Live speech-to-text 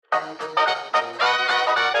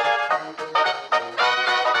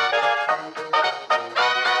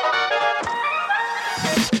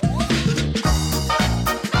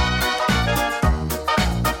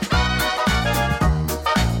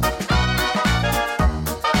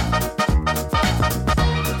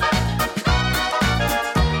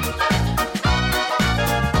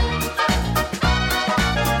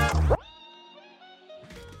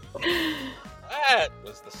That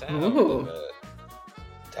was the sound of a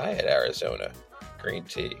Diet Arizona green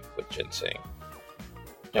tea with ginseng.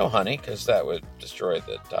 No honey, because that would destroy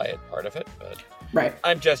the diet part of it. But right.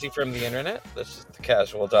 I'm Jesse from the internet. This is the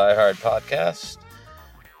Casual Die Hard podcast.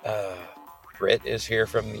 Britt is here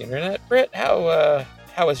from the internet. Britt, how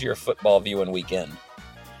was your football viewing weekend?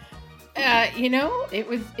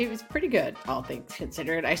 It was pretty good, all things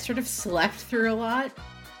considered. I sort of slept through a lot,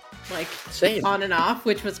 like Same. On and off,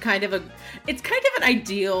 which was kind of an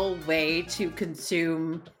ideal way to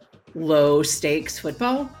consume low stakes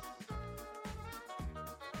football.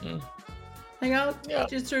 Like I'll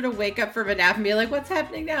just sort of wake up from a nap and be like, "What's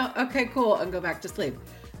happening now?" Okay, cool, and go back to sleep.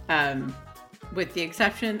 With the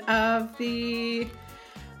exception of the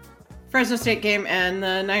Fresno State game and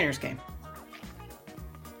the Niners game.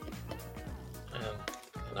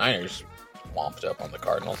 The Niners womped up on the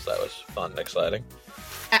Cardinals. That was fun and exciting.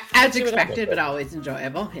 As expected, but always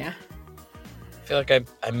enjoyable. Yeah. I feel like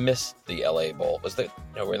I missed the LA Bowl.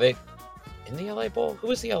 Were they in the LA Bowl? Who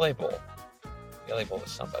was the LA Bowl? The LA Bowl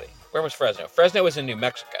was somebody. Where was Fresno? Fresno was in New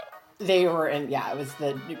Mexico. They were in, it was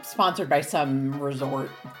sponsored by some resort.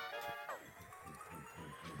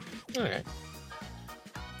 Okay.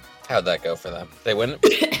 How'd that go for them? They win?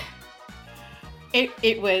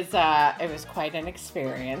 It was quite an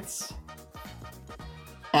experience.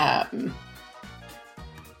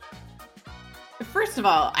 First of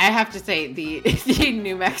all, I have to say the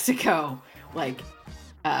New Mexico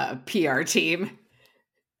PR team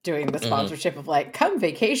doing the sponsorship of come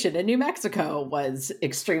vacation in New Mexico was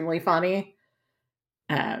extremely funny.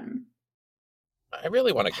 I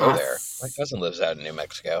really want to go there. My cousin lives out in New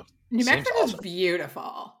Mexico. New Mexico is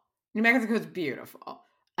beautiful. New Mexico is beautiful.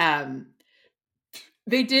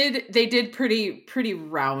 They did pretty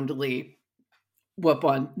roundly whoop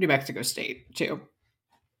on New Mexico State too.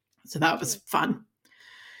 So that was fun.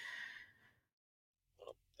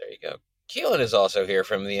 Well, there you go. Keelan is also here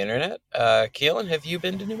from the internet. Keelan, have you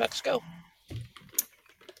been to New Mexico?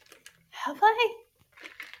 Have I?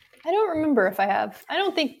 I don't remember if I have. I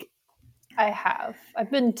don't think I have.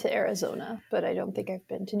 I've been to Arizona, but I don't think I've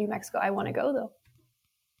been to New Mexico. I want to go, though.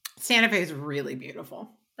 Santa Fe is really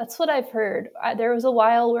beautiful. That's what I've heard. There was a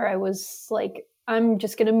while where I was like, I'm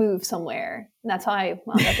just going to move somewhere. And that's how I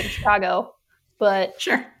wound up in Chicago. But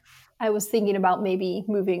sure. I was thinking about maybe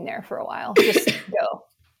moving there for a while. Just go.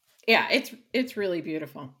 Yeah, it's really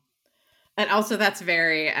beautiful. And also that's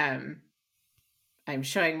very, I'm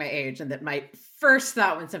showing my age, and that my first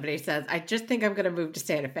thought when somebody says, I just think I'm going to move to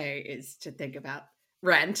Santa Fe, is to think about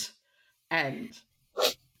rent and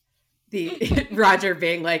the Roger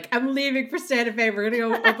being like, I'm leaving for Santa Fe. We're going to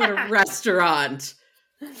go open a restaurant.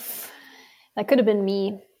 That could have been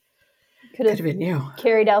me. Could have been you.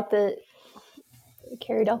 Carried out the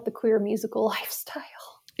queer musical lifestyle.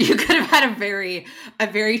 You could have had a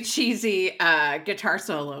very cheesy guitar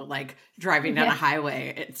solo, like driving down a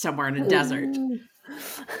highway somewhere in a desert.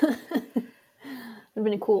 Would have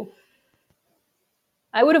been cool.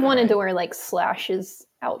 I would have wanted to wear Slash's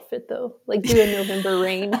outfit though, like do a November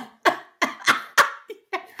Rain.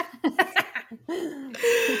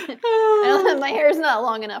 My hair is not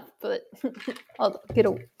long enough, but I'll get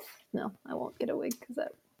a. No, I won't get a wig because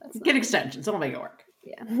that's get extensions. It'll make it work.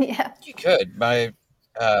 Yeah. You could.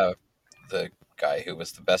 The guy who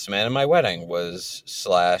was the best man at my wedding was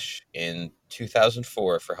Slash in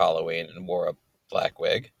 2004 for Halloween and wore a black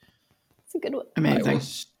wig. It's a good one. Amazing.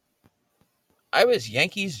 I was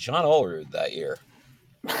Yankees John Olerud that year.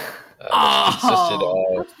 Consisted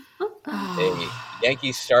of a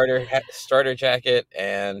Yankees starter jacket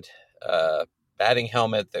and batting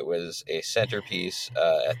helmet that was a centerpiece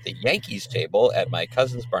at the Yankees table at my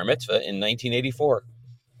cousin's bar mitzvah in 1984.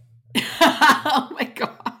 Oh my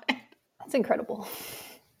god, that's incredible.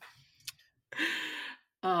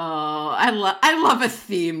 Oh, I love a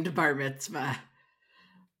themed bar mitzvah.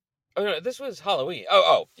 Oh no, this was Halloween.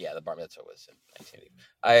 Oh yeah, the bar mitzvah was in 1980.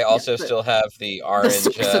 I also still have the orange.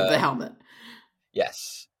 The source of the helmet.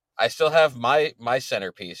 Yes, I still have my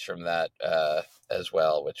centerpiece from that as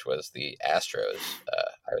well, which was the Astros.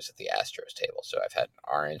 I was at the Astros table, so I've had an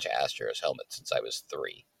orange Astros helmet since I was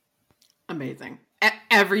 3. Amazing.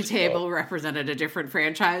 Every table represented a different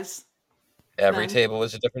franchise. Every then. table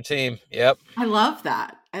was a different team. Yep. I love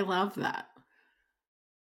that. I love that.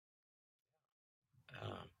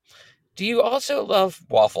 Um, do you also love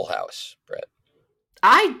Waffle House, Brett?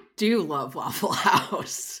 I do love Waffle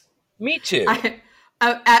House. Me too.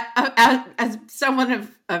 As someone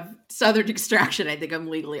of Southern extraction, I think I'm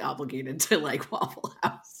legally obligated to like Waffle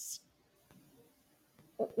House.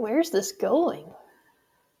 Where's this going?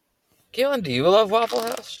 Galen, do you love Waffle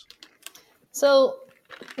House? So,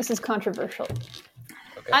 this is controversial.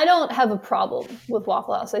 Okay. I don't have a problem with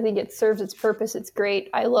Waffle House. I think it serves its purpose. It's great.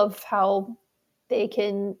 I love how they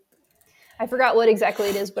can. I forgot what exactly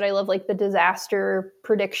it is, but I love like the disaster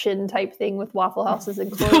prediction type thing with Waffle Houses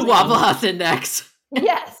and closing. The Waffle House Index.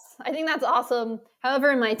 Yes, I think that's awesome.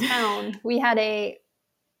 However, in my town, we had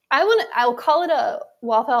I'll call it a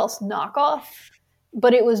Waffle House knockoff,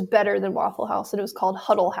 but it was better than Waffle House, and it was called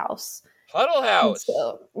Huddle House. Huddle House. And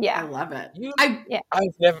so, I yeah. love it.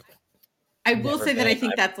 I've will say that I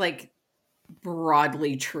think that's like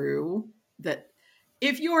broadly true. That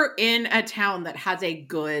if you're in a town that has a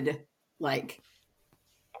good like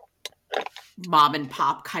mom and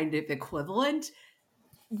pop kind of equivalent,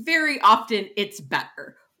 very often it's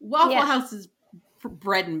better. Waffle House's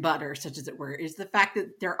bread and butter, such as it were, is the fact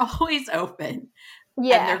that they're always open.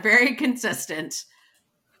 Yeah. And they're very consistent.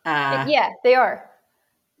 Yeah, they are.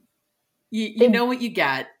 You know what you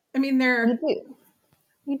get. I mean,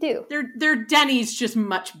 You do. Their Denny's just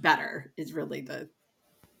much better is really the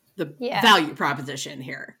value proposition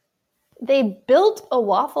here. They built a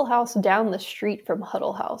Waffle House down the street from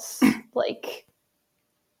Huddle House. Like,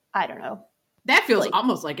 I don't know. That feels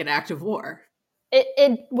almost like an act of war.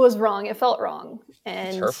 It was wrong. It felt wrong. And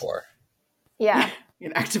it's turf war. Yeah.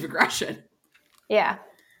 An act of aggression. Yeah.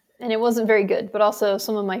 And it wasn't very good. But also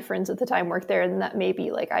some of my friends at the time worked there, and that may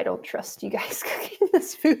be like, I don't trust you guys cooking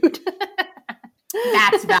this food.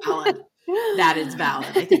 That's valid. That is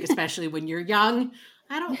valid. I think especially when you're young.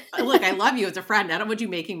 I love you as a friend. I don't want you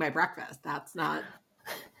making my breakfast. That's not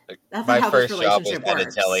my how first this job was relationship at a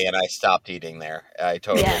works. deli, and I stopped eating there. I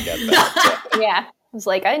totally get that. Yeah. I was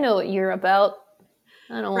like, I know what you're about.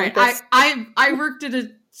 I don't want this. I worked at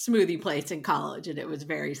a smoothie place in college, and it was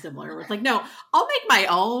very similar. It was like, no, I'll make my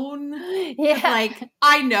own. Yeah. Like,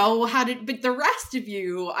 I know how to, but the rest of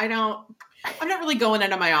you, I'm not really going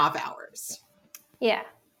into my off hours. Yeah.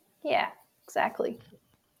 Yeah, exactly.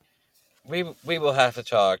 We will have to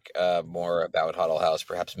talk more about Huddle House,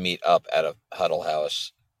 perhaps meet up at a Huddle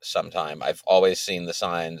House sometime. I've always seen the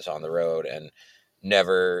signs on the road and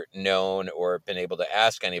never known or been able to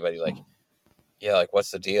ask anybody like, yeah, like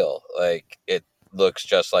what's the deal? Like it looks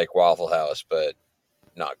just like Waffle House, but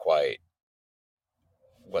not quite.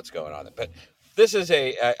 What's going on? But this is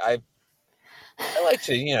I like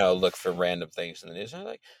to, look for random things in the news.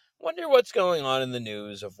 I wonder what's going on in the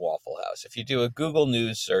news of Waffle House. If you do a Google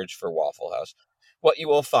News search for Waffle House, what you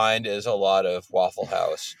will find is a lot of Waffle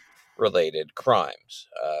House related crimes.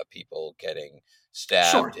 People getting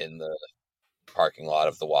stabbed in the parking lot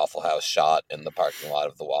of the Waffle House, shot in the parking lot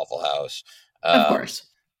of the Waffle House. Of course.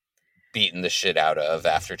 Beaten the shit out of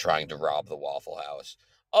after trying to rob the Waffle House.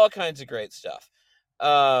 All kinds of great stuff.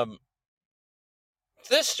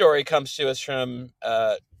 This story comes to us from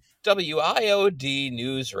WIOD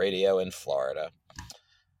News Radio in Florida.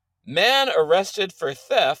 Man arrested for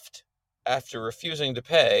theft after refusing to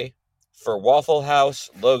pay for Waffle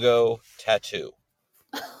House logo tattoo.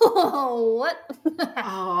 Oh, what?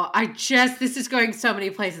 This is going so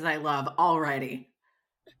many places I love already.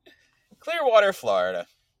 Clearwater, Florida.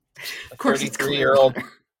 Of course it's Clearwater.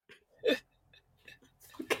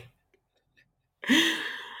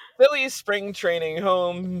 Philly's spring training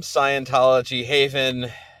home, Scientology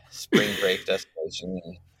haven, spring break destination,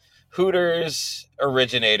 Hooters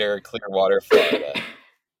originator, Clearwater, Florida.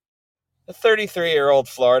 A 33-year-old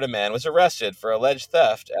Florida man was arrested for alleged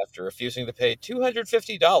theft after refusing to pay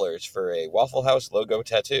 $250 for a Waffle House logo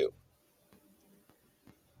tattoo.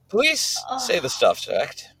 Police say the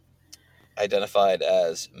suspect, identified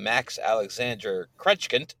as Max Alexander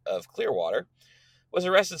Kretschkant of Clearwater, was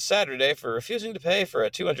arrested Saturday for refusing to pay for a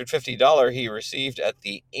 $250 he received at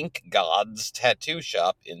the Ink Gods tattoo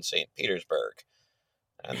shop in St. Petersburg.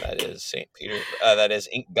 And that is that is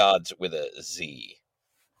Ink Gods with a Z.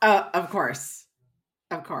 Of course.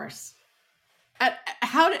 How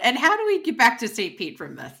do we get back to St. Pete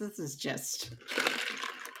from this? This is just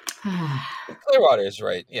Clearwater is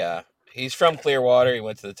right. Yeah, he's from Clearwater. He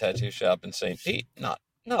went to the tattoo shop in St. Pete. Not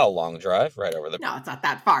a long drive, right over the. No, it's not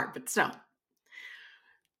that far, but still.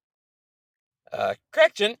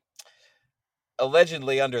 Kretschkant,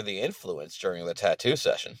 allegedly under the influence during the tattoo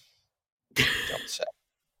session. Don't say.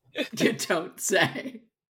 You don't say.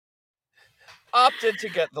 opted to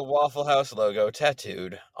get the Waffle House logo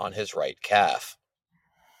tattooed on his right calf.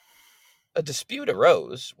 A dispute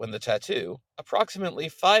arose when the tattoo, approximately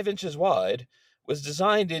 5 inches wide, was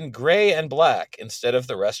designed in gray and black instead of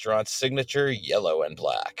the restaurant's signature yellow and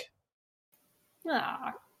black.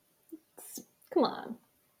 Ah, come on.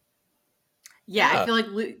 Yeah, I feel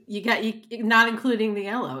like you not including the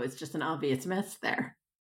yellow. It's just an obvious miss there.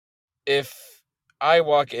 If I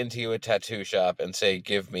walk into a tattoo shop and say,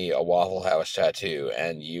 "Give me a Waffle House tattoo,"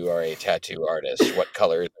 and you are a tattoo artist, what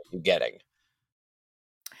colors are you getting?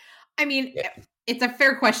 I mean, Yeah. it's a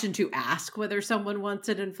fair question to ask whether someone wants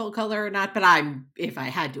it in full color or not, but if I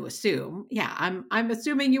had to assume, yeah, I'm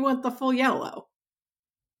assuming you want the full yellow.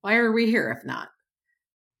 Why are we here if not?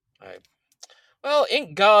 Well,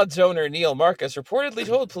 Ink God's owner Neil Marcus reportedly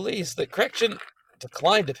told police that Correction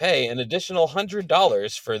declined to pay an additional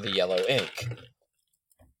 $100 for the yellow ink.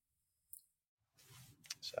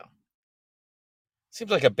 So, seems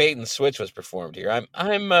like a bait and switch was performed here.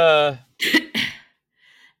 I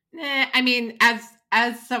mean,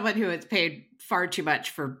 as someone who has paid far too much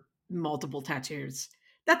for multiple tattoos,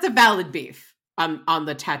 that's a valid beef on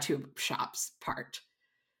the tattoo shop's part.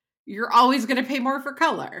 You're always going to pay more for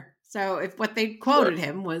color. So if what they quoted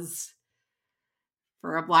him was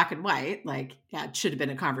for a black and white, like, yeah, it should have been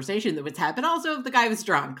a conversation that was had. But also, if the guy was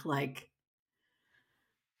drunk, like,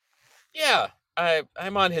 yeah,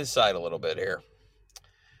 I'm on his side a little bit here.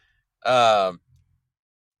 And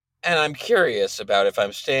I'm curious about if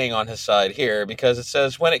I'm staying on his side here, because it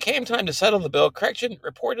says, when it came time to settle the bill, Correction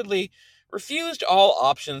reportedly refused all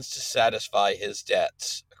options to satisfy his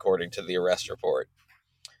debts, according to the arrest report.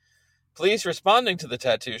 Police responding to the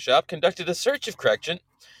tattoo shop conducted a search of Correction,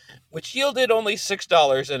 which yielded only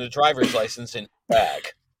 $6 and a driver's license in his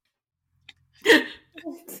bag.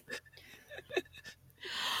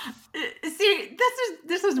 See,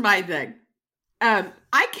 this is my thing. I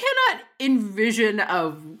cannot envision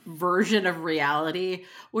a version of reality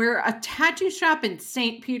where a tattoo shop in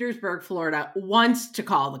St. Petersburg, Florida wants to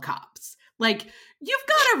call the cops. Like, you've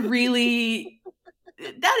got to really,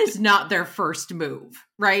 that is not their first move,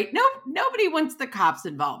 right? No, nobody wants the cops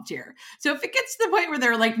involved here. So if it gets to the point where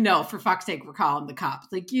they're like, no, for fuck's sake, we're calling the cops.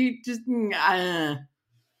 Like, you just,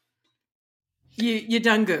 you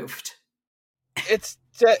done goofed. It's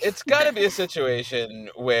got to be a situation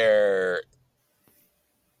where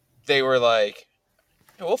they were like,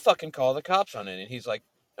 we'll fucking call the cops on it. And he's like,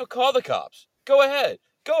 no, call the cops. Go ahead,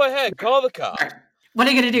 call the cops. What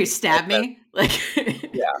are you going to do, stab me? Like,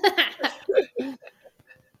 yeah.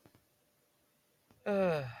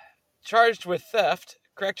 Charged with theft,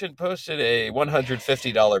 Correction posted a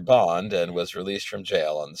 $150 bond and was released from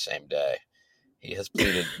jail on the same day. He has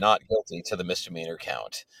pleaded not guilty to the misdemeanor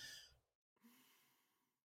count.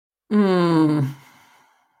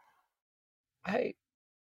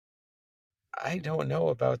 I don't know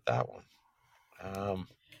about that one.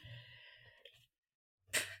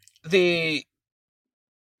 The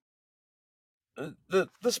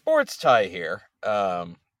sports tie here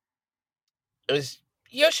is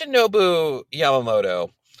Yoshinobu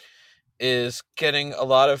Yamamoto is getting a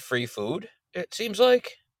lot of free food, it seems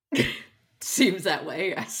like. Seems that way,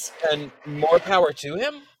 yes. And more power to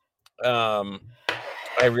him.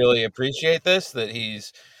 I really appreciate this, that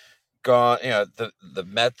he's gone, the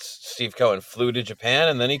Mets, Steve Cohen, flew to Japan,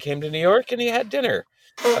 and then he came to New York and he had dinner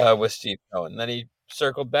with Steve Cohen. Then he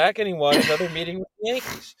circled back and he won another meeting with the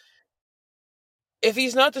Yankees. If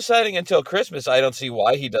he's not deciding until Christmas, I don't see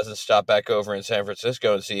why he doesn't stop back over in San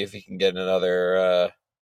Francisco and see if he can get another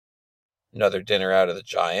dinner out of the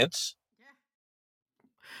Giants.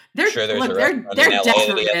 They're desperate,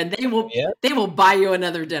 man. They will buy you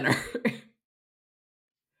another dinner.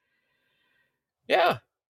 Yeah.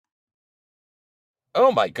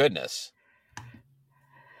 Oh my goodness.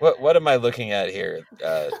 What am I looking at here?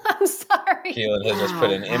 I'm sorry. Keelan has just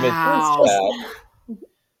put an image in chat.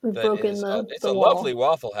 We've broken the It's a lovely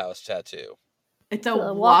Waffle House tattoo. It's a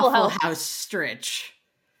Waffle House stretch.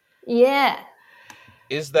 Yeah.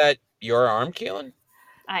 Is that your arm, Keelan?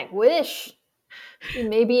 I wish.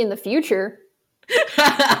 Maybe in the future. It's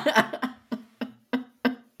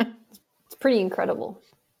pretty incredible.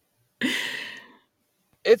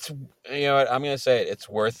 It's, you know what, I'm going to say it. It's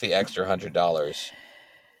worth the extra $100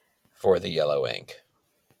 for the yellow ink.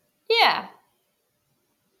 Yeah.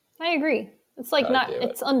 I agree. It's like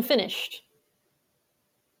it's unfinished.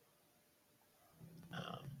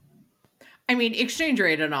 I mean, exchange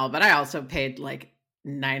rate and all, but I also paid like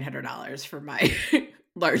 $900 for my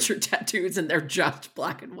larger tattoos, and they're just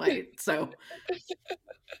black and white. So,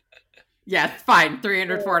 yeah, fine.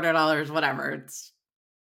 $300, $400, whatever. It's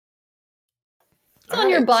on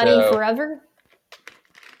your body forever.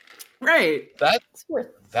 Right. That's It's worth.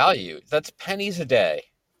 value. That's pennies a day.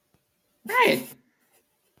 Right.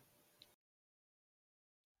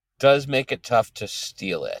 Does make it tough to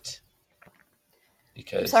steal it. I'm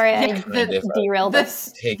Because sorry, you I kind of derailed The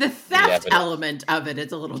us. take the the theft evidence element of it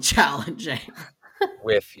is a little challenging.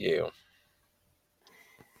 with you.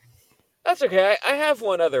 That's okay. I have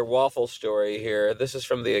one other waffle story here. This is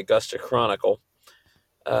from the Augusta Chronicle.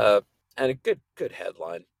 And a good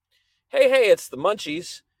headline. Hey, it's the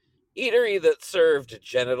Munchies. Eatery that served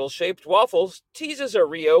genital-shaped waffles teases a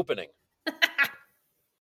reopening.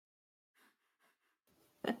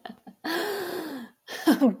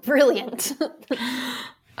 Brilliant.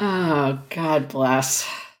 Oh, God bless.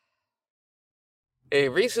 A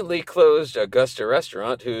recently closed Augusta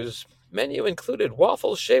restaurant whose menu included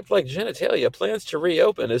waffles shaped like genitalia plans to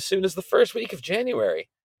reopen as soon as the first week of January.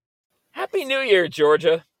 Happy New Year,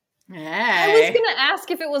 Georgia. Hey. I was going to ask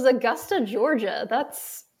if it was Augusta, Georgia.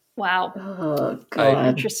 That's, wow. Oh, I- God.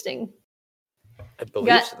 Interesting. I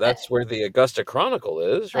believe that's where the Augusta Chronicle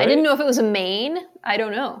is, right? I didn't know if it was a Maine. I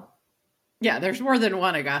don't know. Yeah, there's more than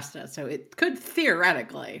one Augusta, so it could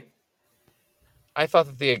theoretically. I thought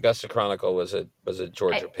that the Augusta Chronicle was a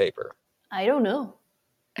Georgia paper. I don't know.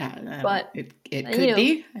 But, it could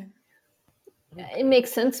be. It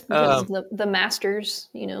makes sense because of the masters,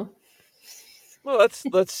 Well,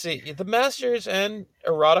 let's see. The Masters and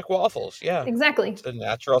erotic waffles. Yeah. Exactly. It's a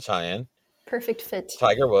natural tie-in. Perfect fit.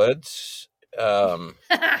 Tiger Woods.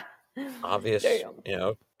 Obvious,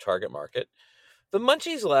 target market. The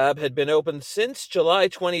Munchies Lab had been open since July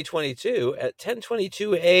 2022 at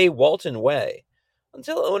 1022A Walton Way,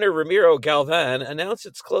 until owner Ramiro Galvan announced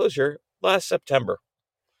its closure last September.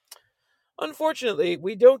 Unfortunately,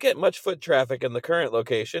 we don't get much foot traffic in the current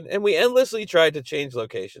location, and we endlessly tried to change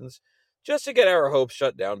locations just to get our hopes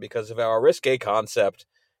shut down because of our risque concept,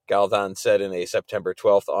 Galvan said in a September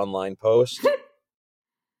 12th online post.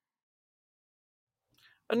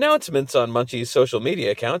 Announcements on Munchie's social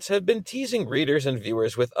media accounts have been teasing readers and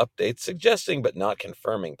viewers with updates suggesting but not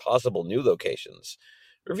confirming possible new locations,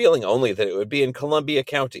 revealing only that it would be in Columbia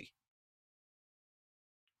County.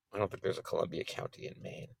 I don't think there's a Columbia County in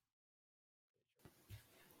Maine.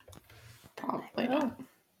 Probably not.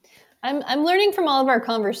 I'm learning from all of our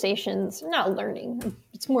conversations. Not learning.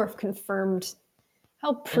 It's more of confirmed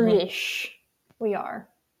how prudish we are.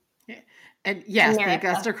 And yes, America. the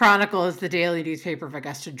Augusta Chronicle is the daily newspaper of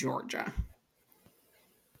Augusta, Georgia.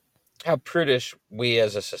 How prudish we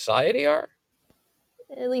as a society are?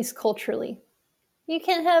 At least culturally. You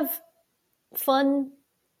can't have fun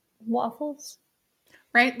waffles.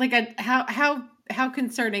 Right? Like how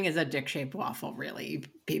concerning is a dick-shaped waffle, really,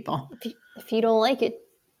 people? If you don't like it,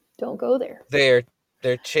 don't go there.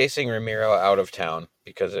 They're chasing Ramiro out of town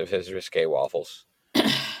because of his risque waffles.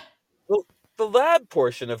 Well, the lab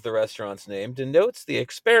portion of the restaurant's name denotes the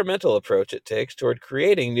experimental approach it takes toward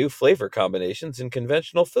creating new flavor combinations in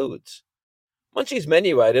conventional foods. Munchie's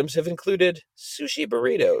menu items have included sushi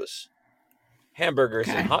burritos, hamburgers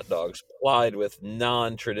and hot dogs plied with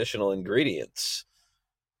non-traditional ingredients,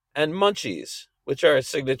 and munchies, which are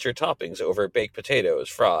signature toppings over baked potatoes,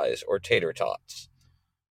 fries, or tater tots.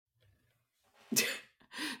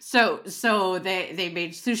 So they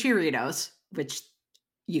made sushi-ritos, which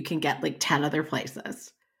you can get like 10 other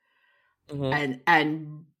places. Mm-hmm.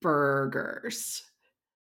 And burgers.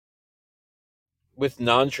 With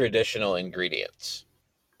non-traditional ingredients.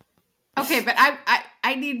 Okay, but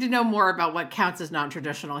I need to know more about what counts as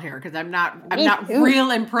non-traditional here, because I'm not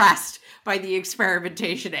real impressed by the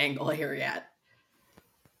experimentation angle here yet.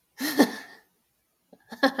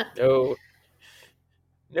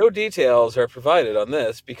 No details are provided on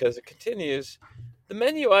this because it continues. The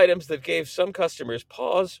menu items that gave some customers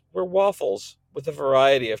pause were waffles with a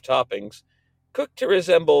variety of toppings, cooked to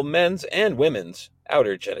resemble men's and women's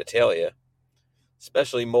outer genitalia.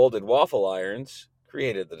 Specially molded waffle irons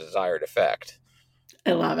created the desired effect.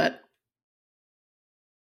 I love it.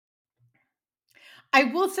 I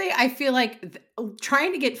will say I feel like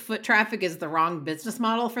trying to get foot traffic is the wrong business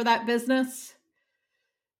model for that business.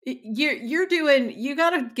 You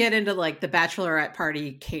got to get into like the bachelorette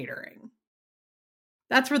party catering.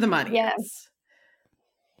 That's where the money is.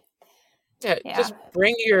 Yeah, just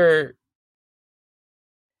bring your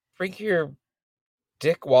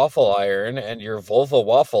dick waffle iron and your vulva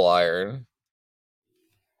waffle iron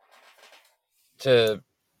to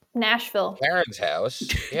Nashville. Karen's house.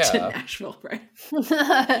 Yeah. To Nashville, right?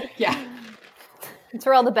 Yeah. That's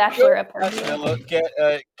where all the bachelorette parties are.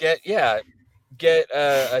 Get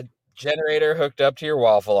a generator hooked up to your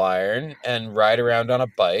waffle iron and ride around on a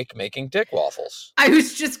bike making dick waffles. I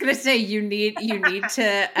was just gonna say you need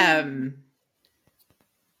to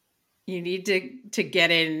You need to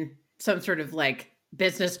get in some sort of like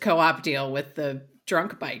business co-op deal with the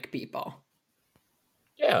drunk bike people.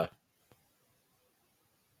 Yeah.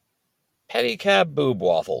 Pedicab boob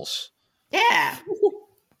waffles. Yeah.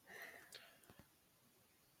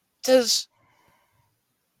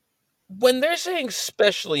 When they're saying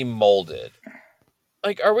specially molded,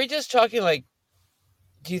 like, are we just talking like,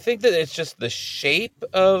 do you think that it's just the shape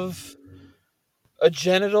of a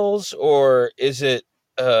genitals, or is it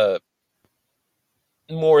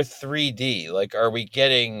more 3D? Like, are we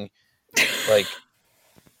getting like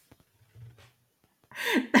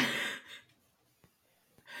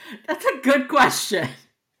That's a good question.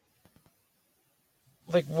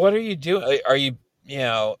 what are you doing? Are you,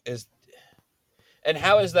 and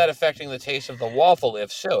how is that affecting the taste of the waffle,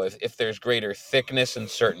 if so, if there's greater thickness in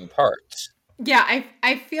certain parts? Yeah,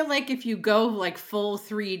 I feel like if you go like full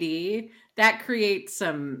 3D, that creates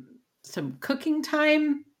some cooking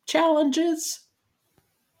time challenges.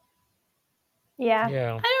 Yeah. Yeah. I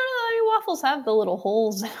don't know. I mean, waffles have the little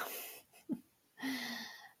holes.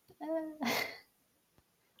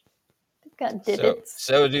 They've got divots.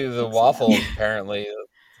 So do the waffles, apparently,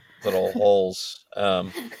 little holes.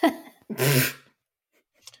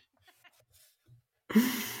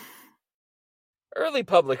 Early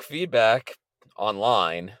public feedback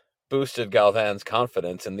online boosted Galvan's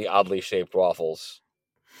confidence in the oddly shaped waffles.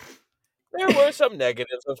 There were some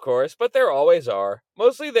negatives, of course, but there always are.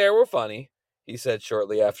 Mostly they were funny, he said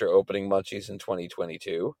shortly after opening Munchies in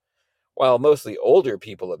 2022. While mostly older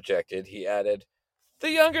people objected, he added,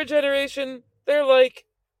 "The younger generation, they're like,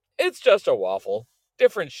 it's just a waffle,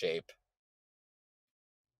 different shape."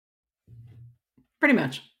 Pretty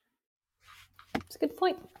much. That's a good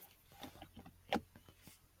point.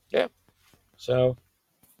 Yeah. So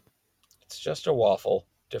it's just a waffle,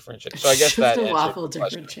 different shape. So I It's guess just that a answers waffle, the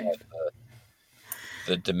question different shape. about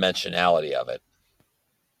the dimensionality of it.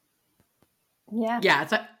 Yeah. Yeah,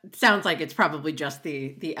 it sounds like it's probably just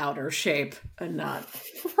the outer shape and not.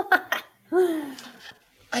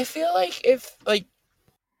 I feel like if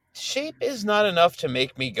shape is not enough to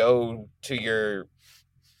make me go to your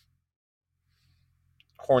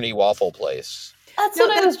horny waffle place. That's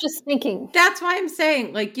what I was just thinking. That's why I'm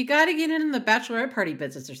saying, like, you got to get in the bachelorette party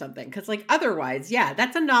business or something. Because, like, otherwise, yeah,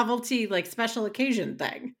 that's a novelty, like, special occasion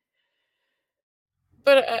thing.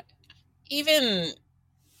 But even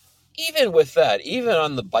with that, even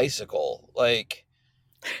on the bicycle, like,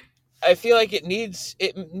 I feel like it needs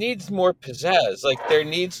more pizzazz. Like, there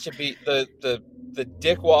needs to be the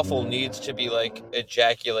dick waffle needs to be like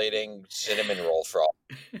ejaculating cinnamon roll frog.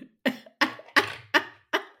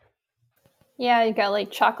 Yeah, you got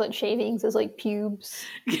like chocolate shavings as like pubes.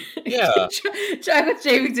 Yeah. Chocolate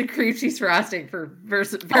shavings and cream cheese frosting for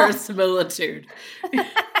verisimilitude.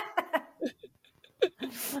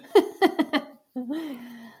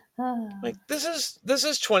 Like, this is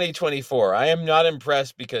 2024. I am not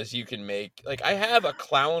impressed because you can make, like, I have a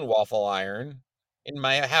clown waffle iron in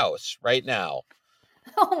my house right now.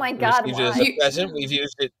 Oh my We God, received it as why? a present. We've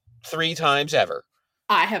used it 3 times ever.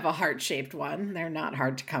 I have a heart-shaped one. They're not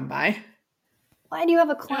hard to come by. Why do you have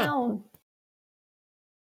a clown?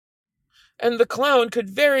 Yeah. And the clown could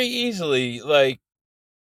very easily,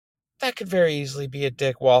 that could very easily be a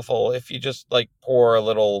dick waffle if you just, pour a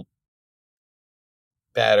little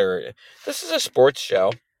batter. This is a sports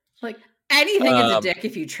show. Like, anything is a dick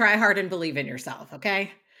if you try hard and believe in yourself,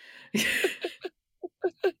 okay?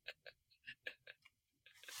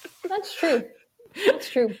 That's true. That's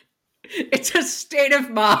true. It's a state of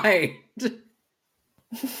mind.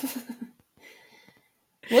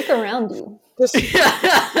 Look around you.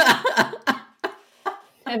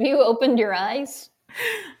 Have you opened your eyes?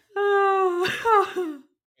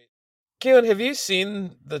 Keelan, have you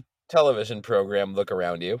seen the television program Look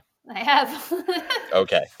Around You? I have.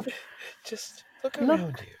 Okay. Just look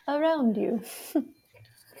around you. Around you.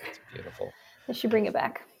 It's beautiful. They should bring it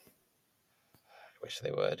back. I wish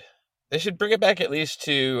they would. They should bring it back at least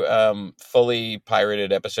to fully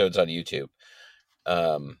pirated episodes on YouTube.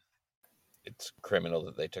 It's criminal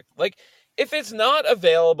that they took... if it's not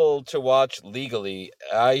available to watch legally,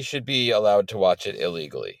 I should be allowed to watch it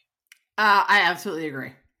illegally. I absolutely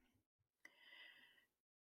agree.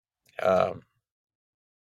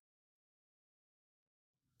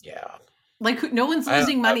 Yeah. Like, no one's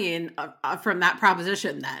losing money from that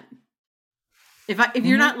proposition then. If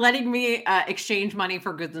you're not letting me exchange money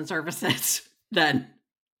for goods and services, then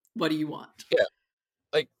what do you want? Yeah.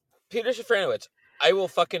 Like, Peter Shafranowicz, I will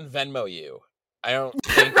fucking Venmo you. I don't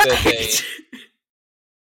think that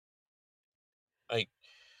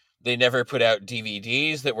they never put out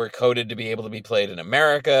DVDs that were coded to be able to be played in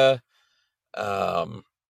America.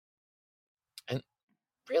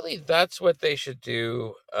 really that's what they should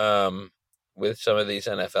do with some of these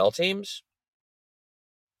NFL teams.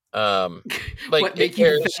 Like What, make you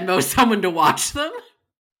there's Venmo someone to watch them?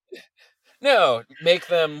 no make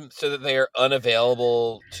them so that they are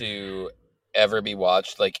unavailable to ever be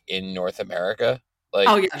watched, like in North America. Oh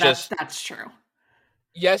Like yeah, just that's true.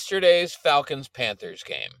 yesterday's Falcons Panthers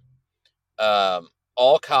game.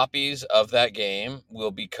 All copies of that game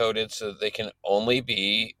will be coded so that they can only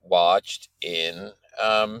be watched in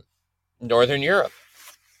Northern Europe,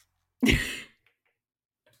 because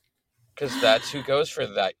that's who goes for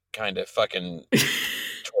that kind of fucking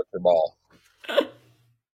torture ball.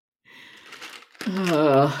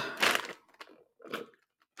 Ugh.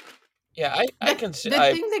 Yeah, I can see. The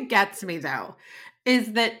thing that gets me though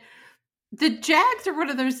is that the Jags are one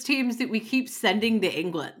of those teams that we keep sending to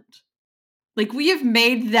England. Like, we have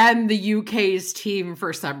made them the UK's team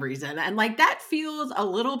for some reason. And like that feels a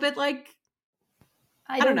little bit like,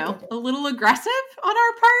 I don't know, a little aggressive on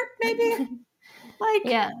our part, maybe. Like,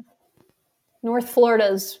 yeah, North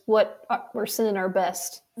Florida's what we're sending our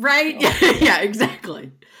best, right? Yeah,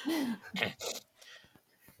 exactly.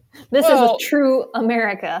 This is a true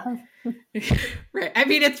America. Right. I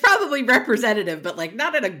mean, it's probably representative, but like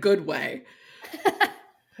not in a good way.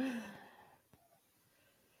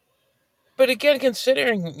 But again,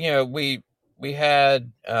 considering we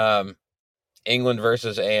had England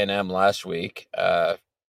versus A&M last week.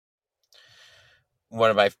 One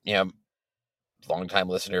of my longtime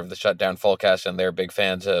listener of the Shutdown Fullcast, and they're big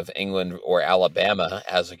fans of England or Alabama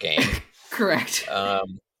as a game. Correct.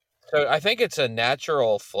 So I think it's a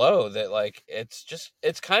natural flow that like it's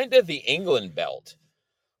kind of the England belt,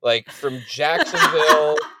 like from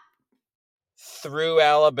Jacksonville through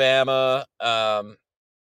Alabama,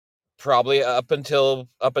 probably up until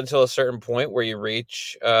a certain point where you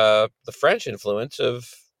reach the French influence of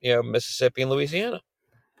Mississippi and Louisiana.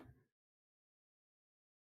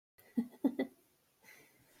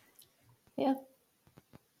 Yeah.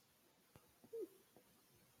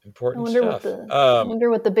 Important stuff. I wonder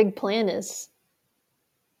what the big plan is.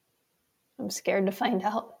 I'm scared to find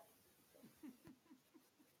out.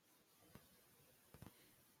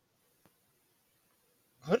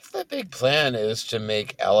 What if the big plan is to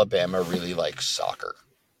make Alabama really like soccer?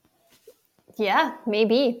 Yeah,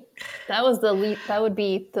 maybe. That would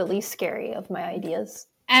be the least scary of my ideas.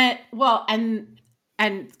 And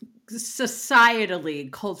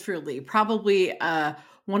societally, culturally, probably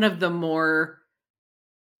one of the more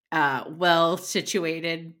well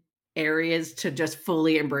situated areas to just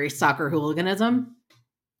fully embrace soccer hooliganism.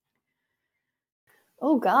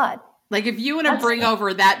 Oh God! Like if you want to bring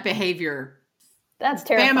over that behavior, that's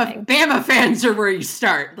terrifying. Bama fans are where you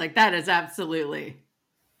start. Like that is absolutely.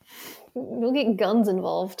 You'll get guns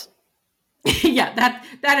involved. Yeah,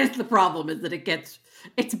 that is the problem. Is that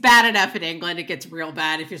it's bad enough in England. It gets real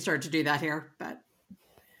bad if you start to do that here. But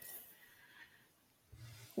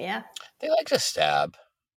yeah, they like to stab.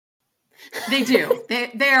 They do.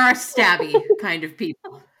 They are stabby kind of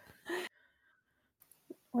people.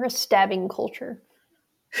 We're a stabbing culture.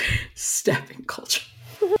 Stabbing culture.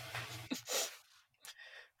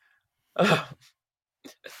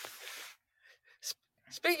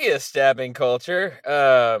 Speaking of stabbing culture,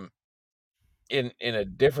 in a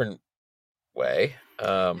different way,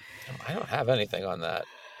 I don't have anything on that.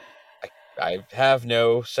 I have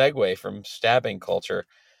no segue from stabbing culture.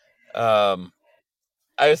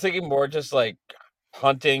 I was thinking more just like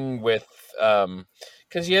hunting with,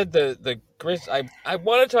 because you had the Grizz. I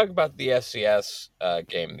want to talk about the FCS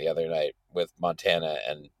game the other night with Montana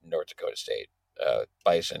and North Dakota State,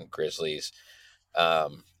 Bison, Grizzlies.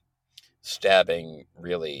 Stabbing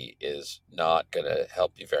really is not going to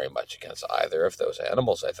help you very much against either of those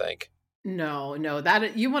animals, I think. No,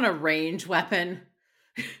 that you want a range weapon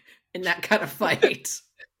in that kind of fight.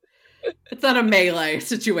 It's not a melee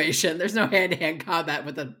situation. There's no hand-to-hand combat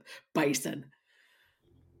with a bison.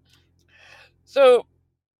 So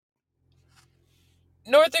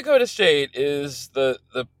North Dakota State is the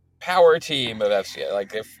power team of FCS.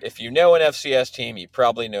 Like if you know an FCS team, you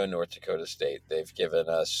probably know North Dakota State. They've given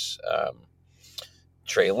us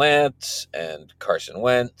Trey Lance and Carson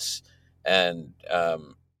Wentz, and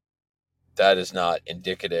that is not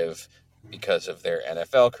indicative because of their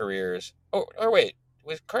NFL careers. Oh, or wait,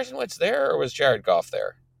 was Carson Wentz there or was Jared Goff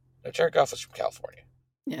there? No, Jared Goff was from California.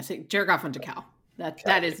 Yeah, see, Jared Goff went to Cal.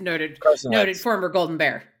 That is noted. Carson noted Wentz. Former Golden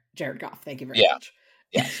Bear, Jared Goff. Thank you very much.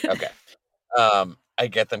 Yes. Okay. I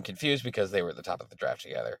get them confused because they were at the top of the draft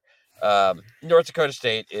together. North Dakota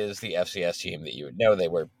State is the FCS team that you would know. They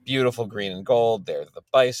wear beautiful green and gold. They're the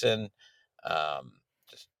Bison.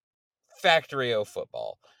 Just Factory-O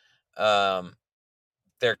football.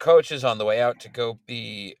 their coach is on the way out to go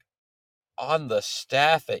be on the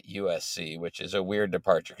staff at USC, which is a weird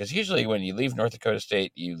departure because usually when you leave North Dakota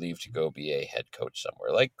State, you leave to go be a head coach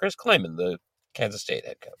somewhere, like Chris Kleiman, the Kansas State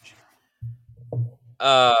head coach.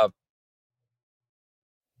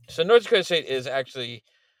 So North Dakota State is actually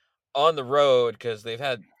on the road because they've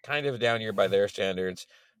had kind of a down year by their standards.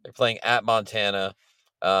 They're playing at Montana,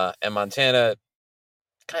 and Montana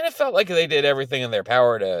kind of felt like they did everything in their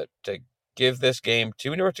power to give this game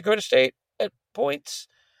to North Dakota State at points.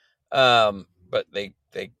 But they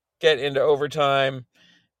get into overtime,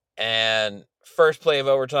 and first play of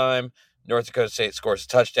overtime, North Dakota State scores a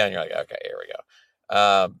touchdown. You're like, okay, here we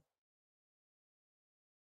go.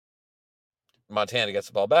 Montana gets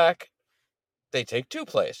the ball back. They take 2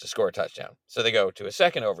 plays to score a touchdown. So they go to a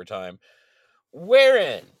second overtime,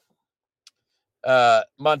 wherein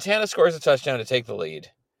Montana scores a touchdown to take the lead.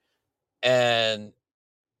 And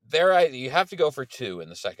you have to go for 2 in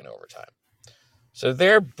the second overtime. So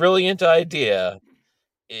their brilliant idea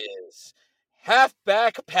is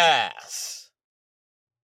halfback pass.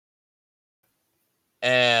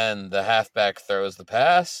 And the halfback throws the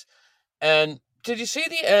pass. And did you see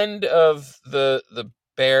the end of the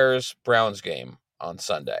Bears-Browns game on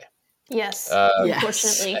Sunday? Yes,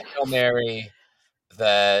 Unfortunately. yes. Hail Mary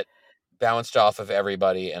that bounced off of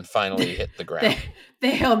everybody and finally hit the ground. the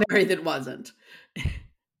Hail Mary that wasn't.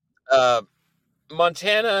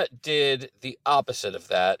 Montana did the opposite of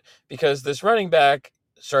that because this running back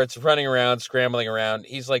starts running around, scrambling around.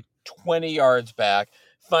 He's like 20 yards back,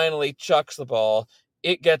 finally chucks the ball.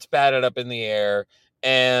 It gets batted up in the air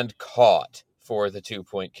and caught for the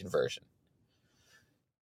 2-point conversion.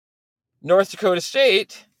 North Dakota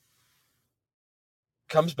State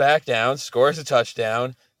comes back down, scores a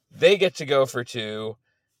touchdown. They get to go for 2.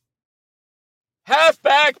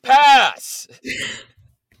 Halfback pass!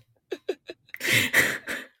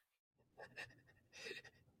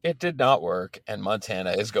 It did not work, and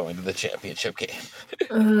Montana is going to the championship game.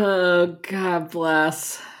 Oh, God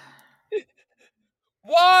bless.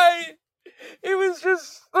 Why? It was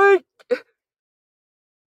just like...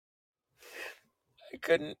 I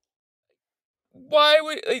couldn't... Why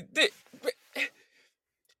would...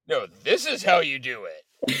 No, this is how you do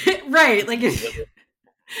it. Right, like it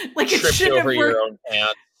shouldn't have worked. Your own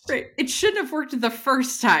pants. Right, it shouldn't have worked the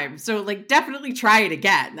first time. So, like, definitely try it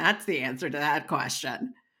again. That's the answer to that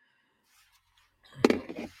question.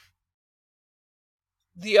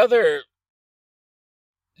 The other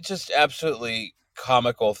just absolutely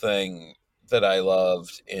comical thing that I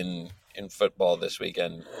loved in football this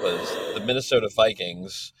weekend was the Minnesota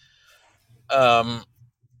Vikings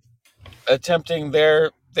attempting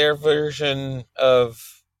their version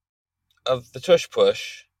of the tush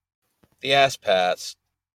push, the ass pats,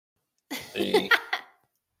 the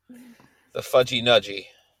fudgy nudgy.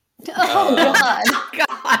 Oh, God.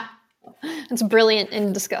 God. It's brilliant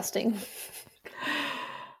and disgusting.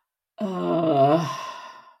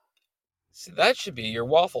 See, that should be your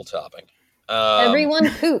waffle topping. Everyone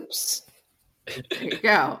poops. There you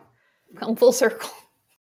go. Come full circle.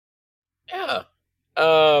 Yeah.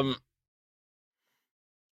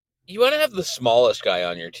 You want to have the smallest guy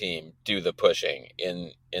on your team do the pushing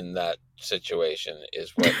in that situation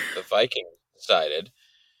is what the Vikings decided.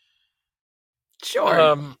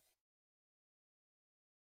 Sure.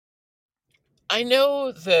 I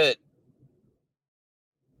know that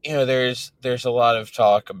there's a lot of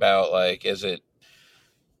talk about, like, is it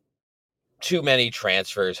too many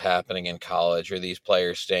transfers happening in college, or these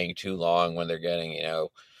players staying too long when they're getting,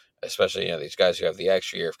 especially, these guys who have the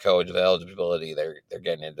extra year of college eligibility, they're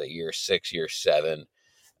getting into year 6, year 7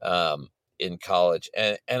 in college.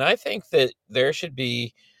 And I think that there should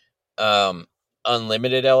be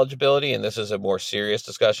unlimited eligibility, and this is a more serious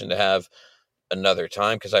discussion to have another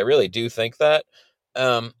time, because I really do think that.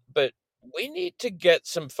 But we need to get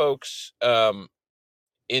some folks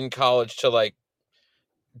in college to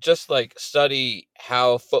just study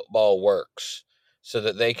how football works so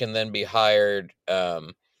that they can then be hired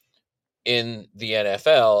in the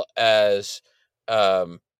NFL as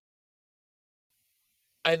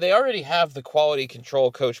they already have the quality control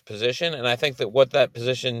coach position. And I think that what that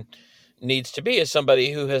position needs to be is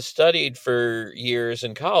somebody who has studied for years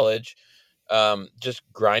in college, just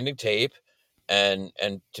grinding tape and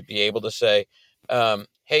to be able to say,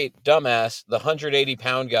 hey, dumbass, the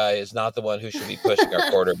 180-pound guy is not the one who should be pushing our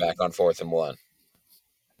quarterback on 4th and 1.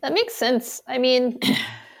 That makes sense. I mean,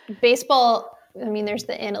 baseball, there's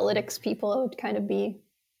the analytics people. It would kind of be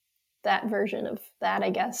that version of that,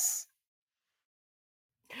 I guess.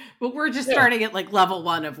 But we're just starting at level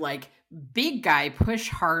 1 of big guy push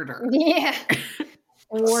harder. Yeah.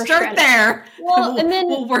 War Start strategy. there. Well, and then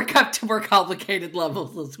we'll work up to more complicated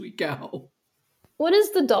levels as we go. What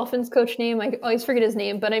is the Dolphins coach name? I always forget his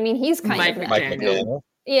name, but I mean, he's kind Mike of that. Mike McDaniel.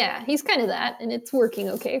 Yeah, he's kind of that, and it's working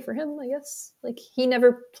okay for him, I guess. Like, he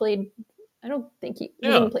never played. I don't think he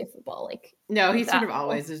didn't play football. Like, no, he sort of level.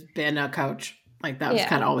 always has been a coach. Like, that was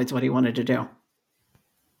kind of always what he wanted to do.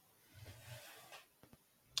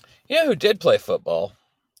 You know who did play football?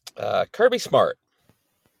 Kirby Smart.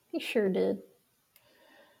 He sure did.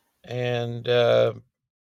 And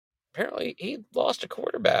apparently he lost a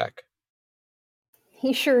quarterback.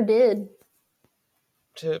 He sure did.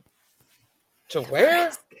 To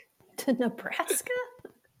where? To Nebraska?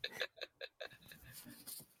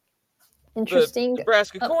 Interesting. The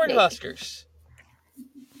Nebraska Cornhuskers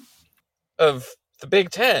of the Big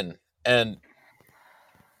Ten, and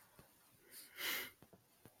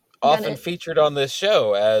often featured on this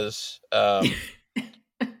show as a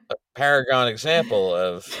paragon example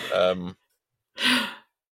of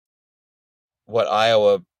what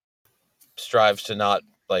Iowa strives to not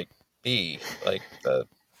be like the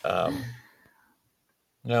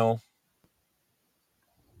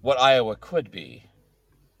what Iowa could be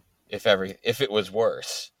if it was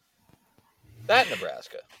worse. That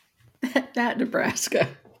Nebraska. That Nebraska.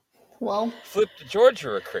 Well, flipped to Georgia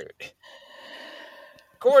recruit.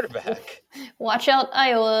 Quarterback. Watch out,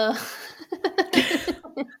 Iowa.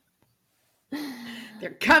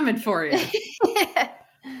 They're coming for you.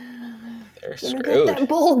 They're screwed. That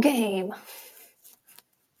bowl game.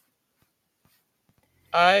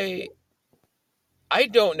 I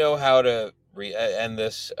don't know how to and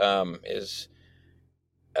this is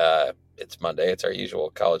it's Monday. It's our usual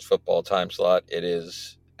college football time slot. It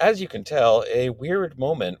is, as you can tell, a weird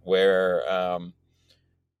moment where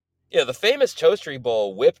the famous Toastery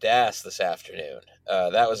Bowl whipped ass this afternoon.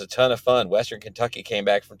 That was a ton of fun. Western Kentucky came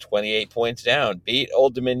back from 28 points down, beat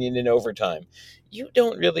Old Dominion in overtime. You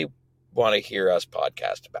don't really want to hear us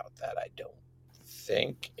podcast about that, I don't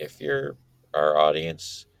think, if you're our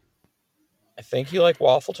audience. I think you like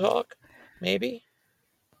waffle talk, maybe?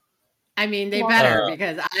 I mean, they better,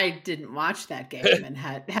 because I didn't watch that game and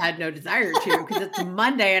had no desire to, because it's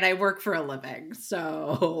Monday and I work for a living.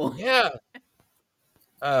 So yeah.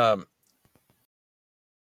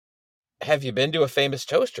 Have you been to a famous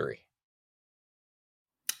toastery?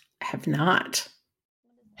 Have not.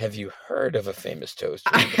 Have you heard of a famous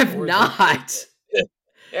toastery? I have not.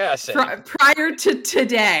 Yeah, same. Prior to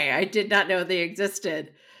today, I did not know they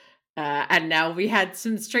existed. And now we had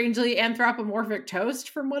some strangely anthropomorphic toast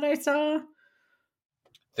from what I saw.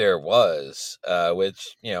 There was,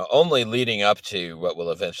 which, only leading up to what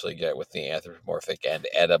we'll eventually get with the anthropomorphic and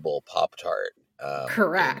edible Pop-Tart.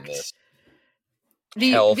 Correct.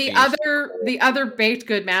 The other baked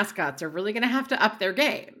good mascots are really going to have to up their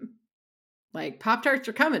game. Like, Pop-Tarts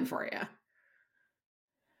are coming for you.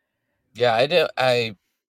 Yeah,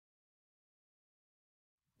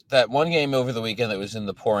 that one game over the weekend that was in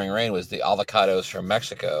the pouring rain was the Avocados from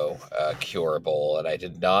Mexico Cure Bowl, and I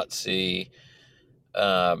did not see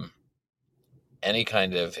any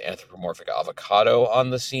kind of anthropomorphic avocado on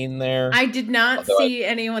the scene there. I did not see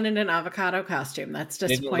anyone in an avocado costume. That's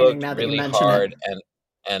disappointing now that really you mention hard, it.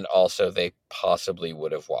 And also they possibly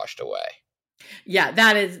would have washed away. Yeah,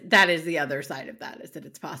 that is the other side of that, is that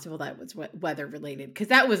it's possible that was weather related, because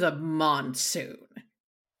that was a monsoon.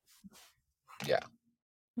 Yeah.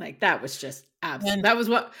 Like, that was just absolute. That was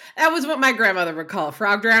what my grandmother would call a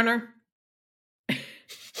frog drowner.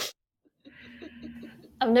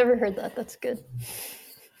 I've never heard that. That's good.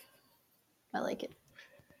 I like it.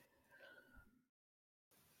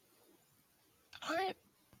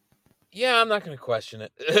 I'm not going to question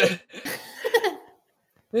it.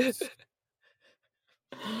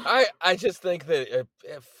 I just think that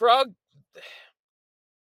frog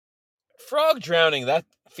drowning, that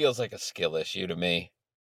feels like a skill issue to me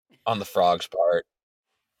on the frog's part.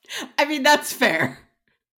 I mean, that's fair.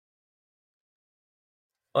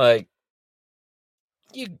 Like,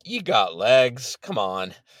 you got legs. Come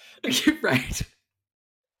on. You're right.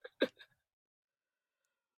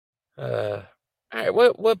 All right.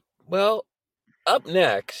 Well, up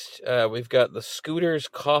next, we've got the Scooters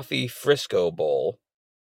Coffee Frisco Bowl,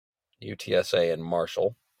 UTSA and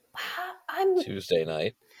Marshall, Tuesday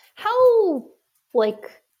night. How,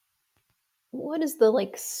 what is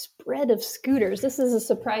the, spread of Scooters? This is a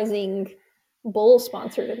surprising bowl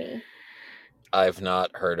sponsor to me. I've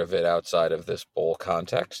not heard of it outside of this bowl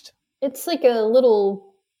context. It's like a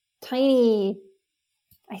little tiny,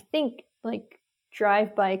 I think,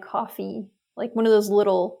 drive-by coffee, like one of those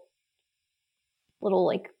little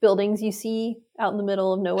buildings you see out in the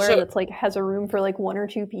middle of nowhere that's has a room for one or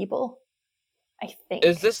two people. I think.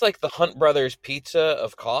 Is this like the Hunt Brothers Pizza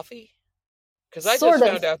of coffee? Because I just Sort of.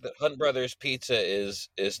 found out that Hunt Brothers Pizza is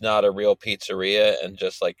not a real pizzeria and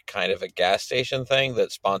just like kind of a gas station thing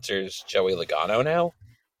that sponsors Joey Logano now.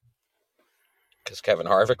 Because Kevin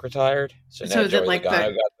Harvick retired, so So now is it Joey like Logano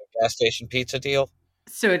got the gas station pizza deal.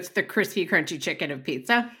 so it's the crispy crunchy chicken of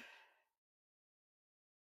pizza?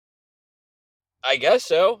 I guess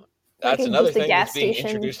so. Like That's another just a thing that's gas being station.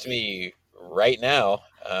 introduced to me right now.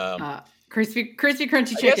 Crispy crunchy I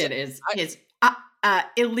guess chicken is I,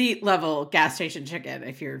 elite level gas station chicken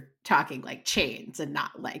if you're talking like chains and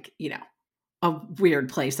not like, a weird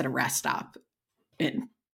place at a rest stop in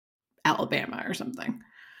Alabama or something.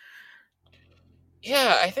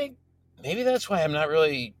 yeah, I think maybe that's why I'm not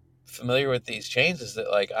really familiar with these chains. Is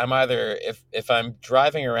that like I'm either if I'm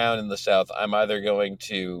driving around in the South, I'm either going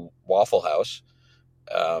to Waffle House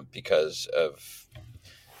because of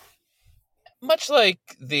much like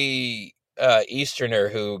the Easterner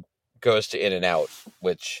who goes to In and Out,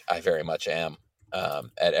 which I very much am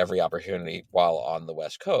at every opportunity while on the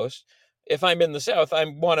West Coast. If I'm in the South, I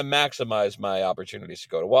want to maximize my opportunities to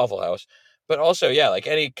go to Waffle House, but also, yeah, like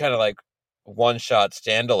any kind of like one shot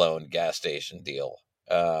standalone gas station deal.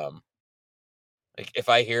 Um, like if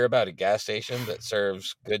I hear about a gas station that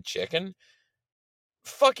serves good chicken,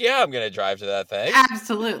 fuck yeah, I'm gonna drive to that thing.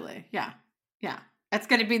 Absolutely. Yeah. Yeah. That's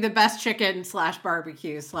going to be the best chicken /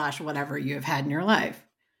 barbecue / whatever you have had in your life.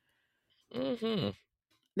 Mm-hmm.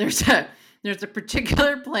 There's a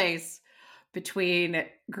particular place between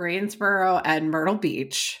Greensboro and Myrtle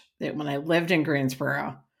Beach that when I lived in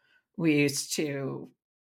Greensboro, we used to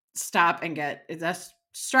stop and get it's a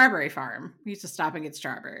strawberry farm. We used to stop and get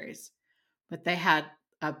strawberries. But they had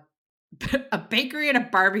a a bakery and a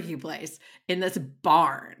barbecue place in this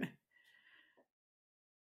barn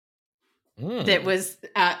that Mm. was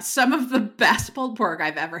some of the best pulled pork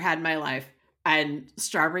I've ever had in my life, and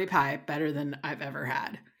strawberry pie better than I've ever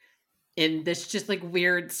had in this just like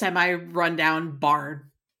weird semi rundown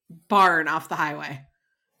barn off the highway.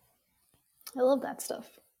 I love that stuff.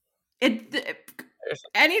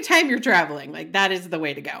 Anytime you're traveling, like that is the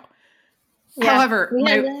way to go. Yeah, However, we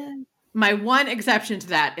had that. my one exception to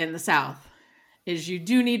that in the South is you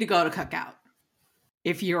do need to go to Cookout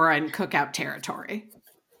if you're in Cookout territory.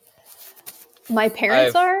 My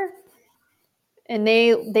parents are, and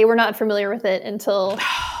they were not familiar with it until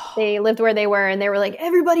they lived where they were, and they were like,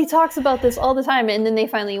 everybody talks about this all the time, and then they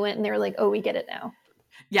finally went and they were like, oh, we get it now.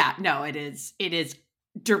 Yeah, no, it is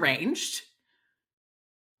deranged.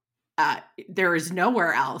 There is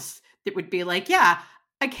nowhere else that would be like, yeah,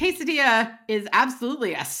 a quesadilla is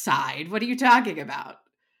absolutely a side. What are you talking about?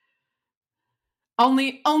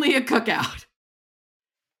 Only a Cookout.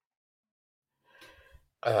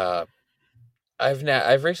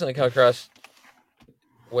 I've recently come across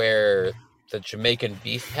where the Jamaican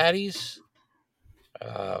beef patties,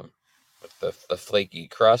 with the flaky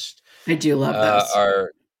crust, I do love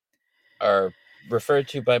those. are referred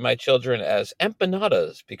to by my children as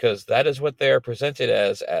empanadas because that is what they are presented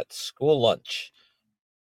as at school lunch.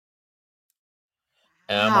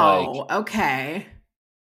 And I'm like, Oh, okay.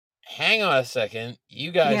 hang on a second,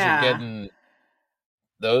 you guys are Yeah. getting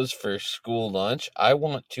those for school lunch. I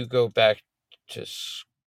want to go back to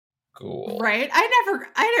school. Right? I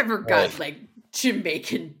never got Right. like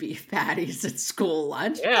Jamaican beef patties at school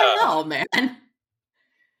lunch. Yeah. What the hell, man?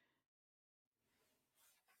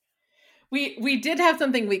 We did have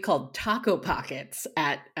something we called taco pockets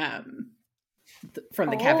at from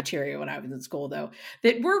the cafeteria when I was in school though,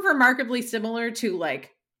 that were remarkably similar to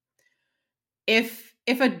like if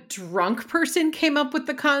a drunk person came up with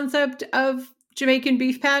the concept of Jamaican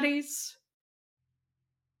beef patties,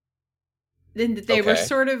 then they were Okay.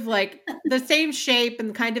 sort of like the same shape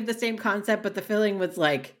and kind of the same concept, but the filling was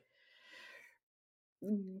like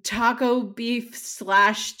taco beef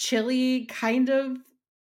 / chili kind of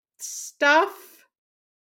stuff.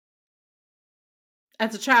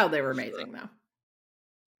 As a child, they were amazing though.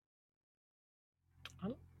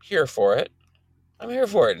 I'm here for it. I'm here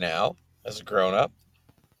for it now as a grown up.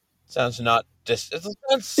 Sounds not just it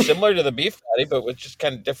sounds similar to the beef patty, but with just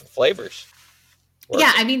kind of different flavors. Works.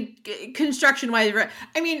 Yeah, I mean, construction wise,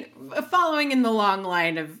 I mean, following in the long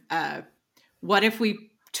line of what if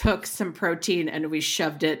we took some protein and we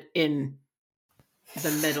shoved it in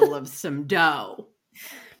the middle of some dough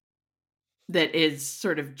that is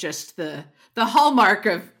sort of just the hallmark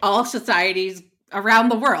of all societies around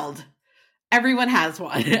the world. Everyone has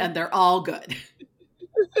one and they're all good.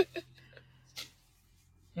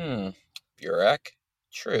 Burek?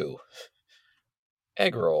 True.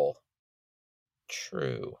 Egg roll?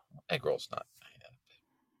 True. Egg roll's not.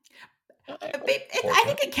 I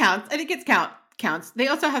think it counts. I think it's counts. They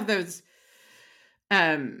also have those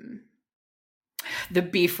the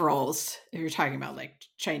beef rolls. If you're talking about like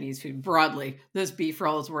Chinese food broadly, those beef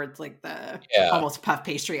rolls where it's like the almost puff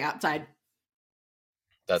pastry outside.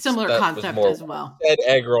 Similar concept as well. Said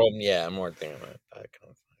egg roll, yeah, I'm more thinking about that kind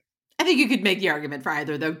of thing. I think you could make the argument for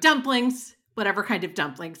either, though. Dumplings, whatever kind of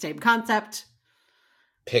dumpling, same concept.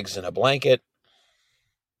 Pigs in a blanket.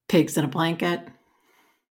 Pigs in a blanket.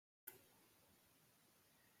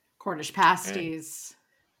 Cornish pasties.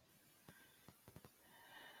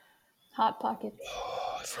 Hot Pockets.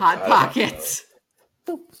 Oh, Hot Pockets.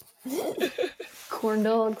 Corn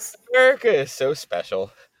dogs. America is so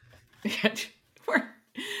special.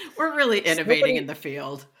 We're really innovating in the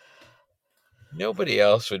field. Nobody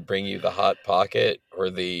else would bring you the Hot Pocket or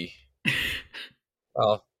the...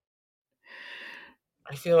 Well,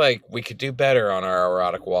 I feel like we could do better on our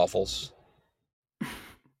erotic waffles.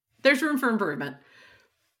 There's room for improvement.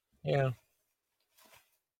 Yeah.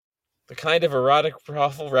 The kind of erotic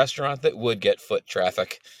waffle restaurant that would get foot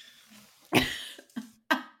traffic.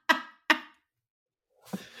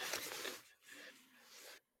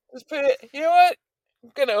 Just put it, you know what? I'm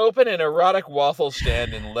going to open an erotic waffle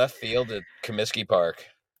stand in left field at Comiskey Park.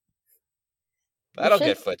 That'll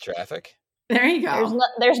get foot traffic. There you go.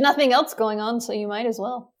 There's nothing else going on, so you might as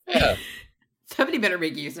well. Yeah. Somebody better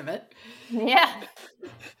make use of it. Yeah.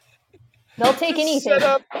 They'll take anything.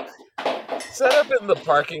 Set up in the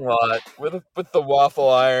parking lot with the waffle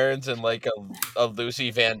irons and like a Lucy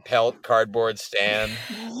Van Pelt cardboard stand.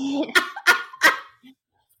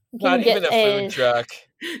 Not even a food truck.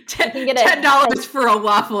 $10 for a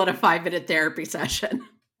waffle and a 5-minute therapy session.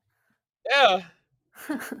 Yeah.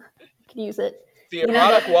 Could use it. The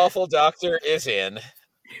erotic waffle doctor is in.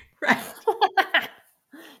 Right.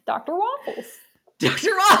 Dr. Waffles.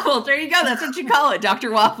 Dr. Waffles. There you go. That's what you call it.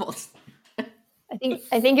 Dr. Waffles. I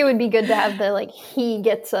think it would be good to have the like he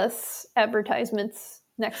gets us advertisements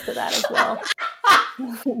next to that as well.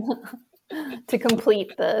 To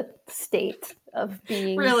complete the state of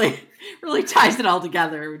being really ties it all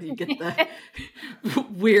together when you get the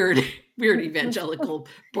weird evangelical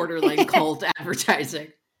borderline cult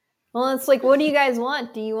advertising. Well, it's like, what do you guys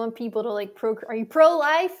want? Do you want people to like are you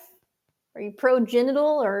pro-life? Are you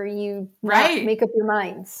pro-genital? Or are you right? Make up your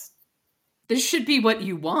minds. This should be what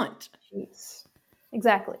you want. Jeez.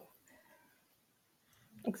 Exactly.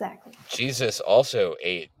 Jesus also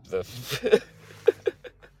ate the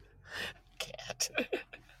cat.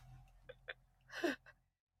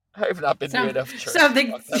 I've not been to enough church.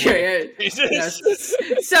 Something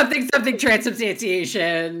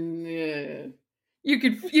transubstantiation. Yeah. You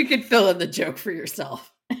could fill in the joke for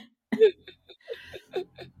yourself.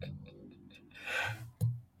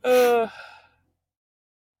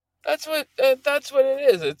 That's what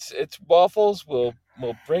it is. It's waffles will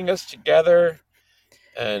bring us together,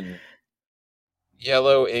 and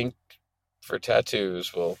yellow ink for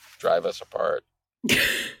tattoos will drive us apart.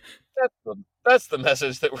 That's the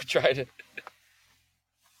message that we're trying to.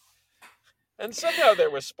 And somehow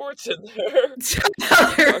there was sports in there.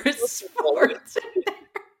 Somehow there was sports in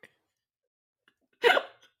there.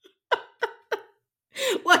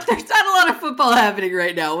 Look, there's not a lot of football happening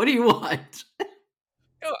right now. What do you want?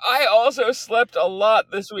 I also slept a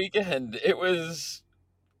lot this weekend. It was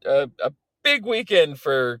a big weekend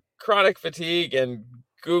for chronic fatigue and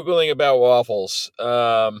Googling about waffles.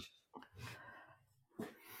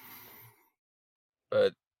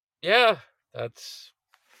 But yeah, that's,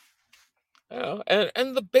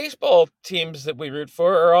 and the baseball teams that we root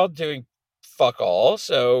for are all doing fuck all.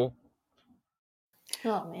 So,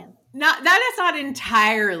 oh man, that is not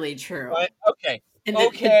entirely true. Okay.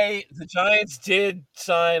 The Giants did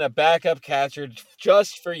sign a backup catcher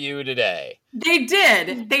just for you today. They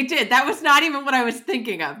did. That was not even what I was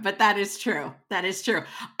thinking of, but that is true.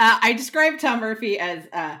 I described Tom Murphy as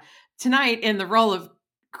tonight in the role of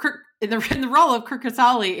in the role of Kirk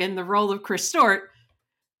Casale, in the role of Chris Stewart,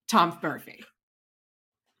 Tom Murphy,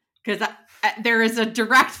 because there is a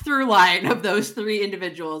direct through line of those three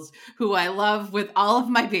individuals who I love with all of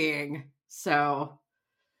my being. So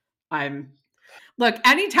look,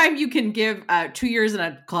 anytime you can give 2 years and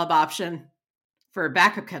a club option for a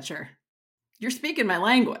backup catcher, you're speaking my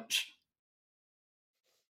language.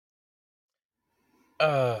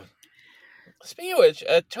 Speaking of which,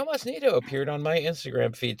 Tomas Nito appeared on my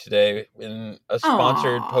Instagram feed today in a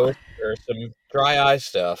sponsored post for some dry eye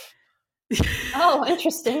stuff. Oh,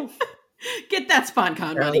 interesting. Get that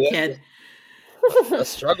SponCon money, kid. A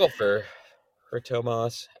struggle for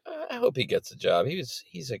Tomas. I hope he gets a job.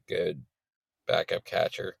 He's a good backup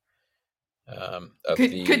catcher.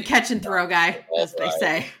 Good catch and throw guy, as they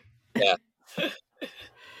say. Yeah.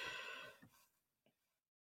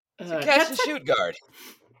 He's a catch and shoot guard.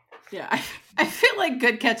 Yeah, I feel like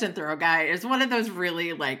good catch and throw guy is one of those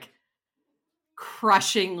really like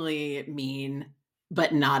crushingly mean,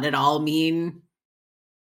 but not at all mean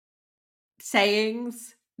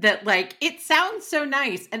sayings that like it sounds so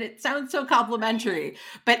nice and it sounds so complimentary,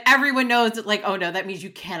 but everyone knows that like, oh no, that means you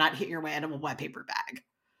cannot hit your way out of a wet paper bag.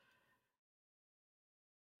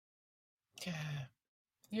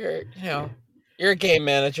 You're a game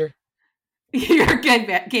manager. You're a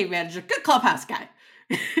good game manager, good clubhouse guy.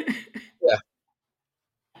 Yeah.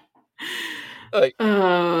 Like,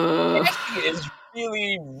 catching is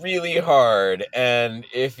really, really hard, and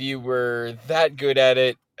if you were that good at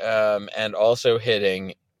it, and also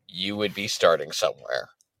hitting, you would be starting somewhere.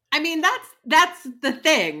 I mean, that's the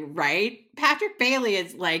thing, right? Patrick Bailey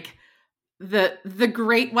is like the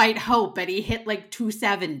great white hope, and he hit like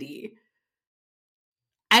 270.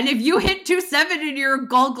 And if you hit 270 and you're a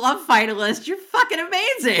Gold Glove finalist, you're fucking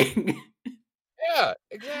amazing. Yeah,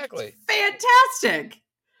 exactly. It's fantastic.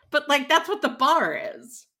 But like that's what the bar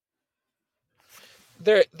is.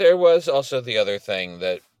 There was also the other thing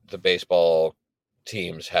that the baseball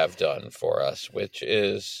teams have done for us, which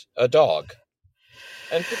is a dog.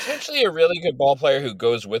 And potentially a really good ball player who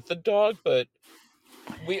goes with the dog, but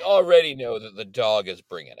we already know that the dog is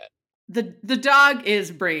bringing it. The dog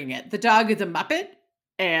is bringing it. The dog is a Muppet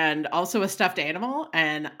and also a stuffed animal,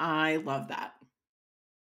 and I love that.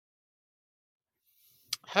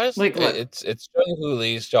 How does it's Jung Hoo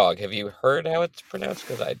Lee's dog? Have you heard how it's pronounced?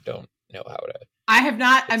 Because I don't know how to. I have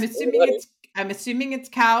not. I'm assuming it's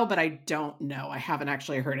cow, but I don't know. I haven't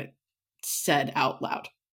actually heard it said out loud.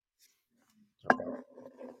 Okay.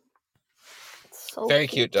 So very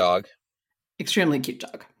cute dog. Extremely cute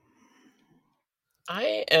dog.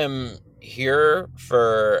 I am here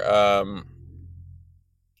for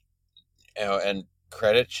and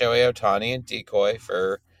credit Shohei Ohtani and Decoy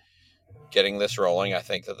for getting this rolling. I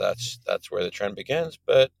think that's where the trend begins.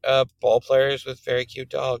 But ball players with very cute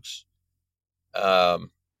dogs.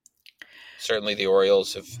 Certainly the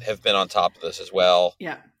Orioles have been on top of this as well.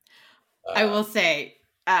 Yeah. I will say,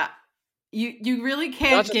 you really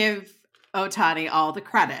can't give Ohtani all the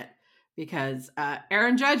credit because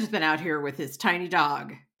Aaron Judge has been out here with his tiny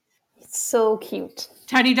dog. It's so cute.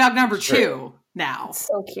 Tiny dog number 2 now. It's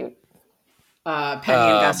so cute. Penny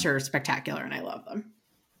and Gus are spectacular, and I love them.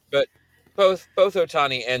 But both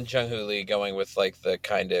Ohtani and Jung Hoo Lee going with like the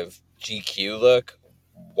kind of GQ look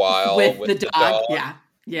while with the dog.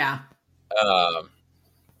 Yeah.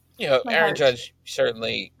 Aaron Judge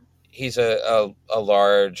certainly he's a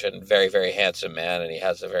large and very, very handsome man, and he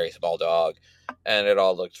has a very small dog, and it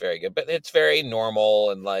all looks very good. But it's very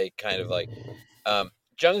normal and like kind of like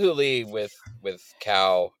Jung Hoo Lee with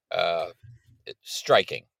cow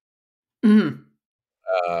striking.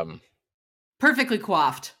 Mm-hmm. Perfectly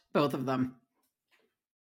coiffed, both of them.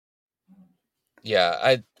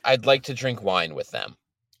 Yeah, I'd like to drink wine with them.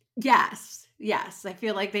 Yes. I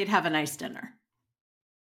feel like they'd have a nice dinner.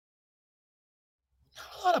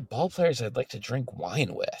 Not a lot of ball players I'd like to drink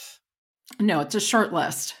wine with. No, it's a short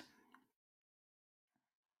list.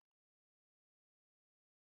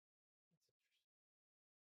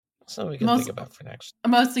 Something we can think about for next.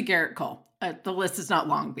 Mostly Garrett Cole. The list is not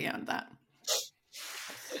long beyond that.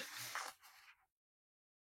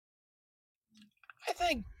 I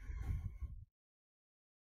think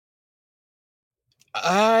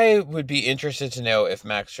I would be interested to know if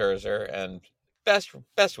Max Scherzer, and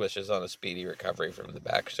best wishes on a speedy recovery from the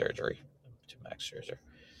back surgery to Max Scherzer.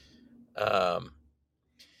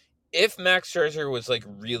 If Max Scherzer was like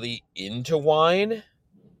really into wine,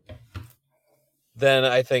 then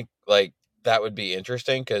I think like that would be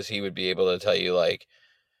interesting because he would be able to tell you like,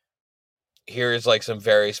 here's like some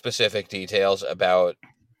very specific details about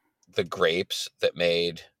the grapes that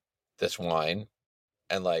made this wine,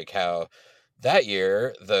 and like how that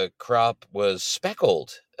year the crop was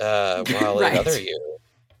speckled, while right. another year,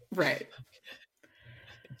 right?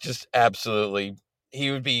 Just absolutely,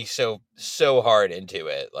 he would be so hard into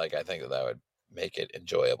it. Like I think that would make it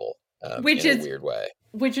enjoyable, which in is a weird way.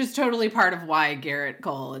 Which is totally part of why Garrett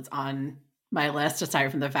Cole is on my list,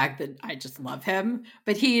 aside from the fact that I just love him.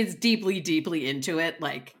 But he is deeply, deeply into it.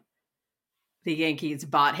 Like the Yankees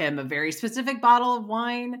bought him a very specific bottle of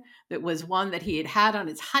wine that was one that he had had on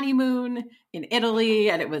his honeymoon in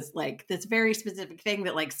Italy. And it was like this very specific thing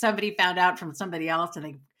that like somebody found out from somebody else, and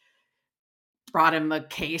they brought him a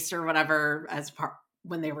case or whatever as part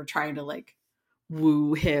when they were trying to like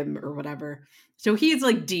woo him or whatever. So he's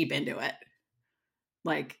like deep into it.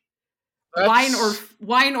 Like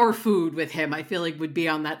wine or food with him, I feel like would be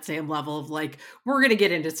on that same level of like, we're going to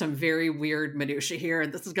get into some very weird minutia here,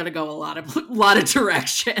 and this is going to go a lot of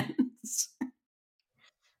directions.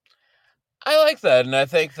 I like that, and I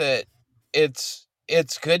think that it's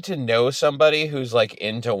good to know somebody who's like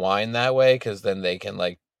into wine that way, because then they can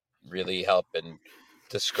like really help and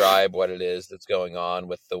describe what it is that's going on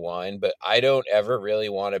with the wine. But I don't ever really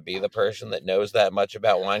want to be the person that knows that much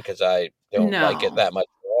about wine, because I don't like it that much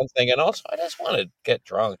for one thing, and also I just want to get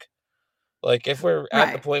drunk. Like if we're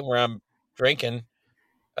at the point where I'm drinking,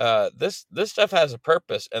 this stuff has a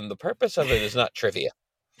purpose, and the purpose of it is not trivia.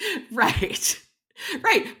 Right.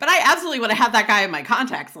 But I absolutely want to have that guy in my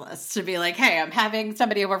contacts list to be like, hey, I'm having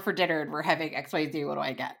somebody over for dinner and we're having XYZ. What do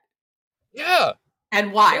I get? Yeah.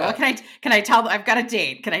 And why? Yeah. What can I tell them? I've got a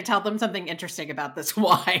date. Can I tell them something interesting about this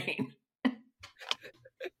wine?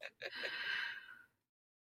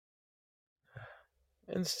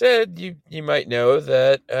 Instead, you might know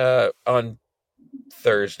that on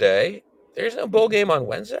Thursday, there's no bowl game on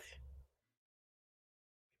Wednesday.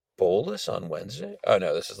 Bowlless on Wednesday? Oh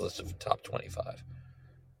no, this is listed for top 25.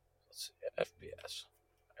 Let's see, FBS.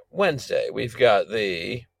 Wednesday, we've got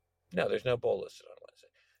no, there's no bowl listed on Wednesday.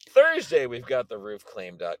 Thursday, we've got the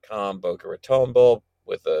roofclaim.com Boca Raton Bowl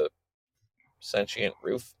with a sentient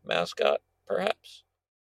roof mascot, perhaps.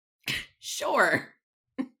 Sure.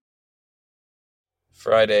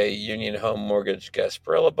 Friday, Union Home Mortgage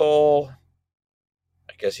Gasparilla Bowl.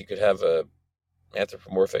 I guess you could have a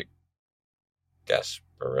anthropomorphic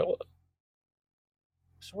Gasparilla.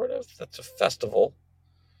 Sort of. That's a festival.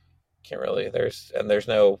 Can't really. There's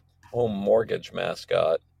no home mortgage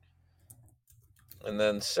mascot. And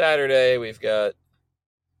then Saturday, we've got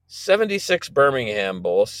 76 Birmingham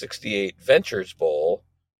Bowl, 68 Ventures Bowl.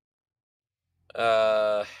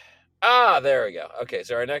 There we go. Okay,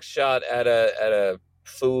 so our next shot at a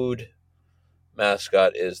food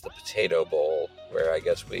mascot is the Potato Bowl, where I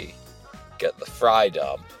guess we get the fry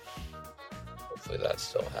dump. Hopefully that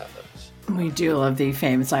still happens. We do love the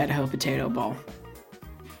famous Idaho Potato Bowl.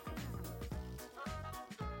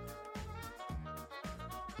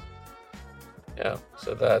 Yeah,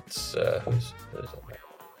 so that's who's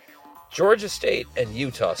Georgia State and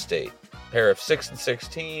Utah State, pair of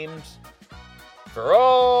 6-6 teams for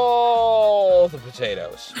all the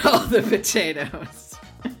potatoes. All the potatoes.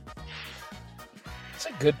 It's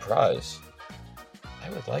a good prize. I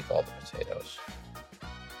would like all the potatoes.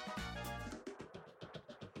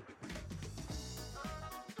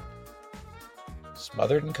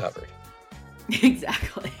 Smothered and covered.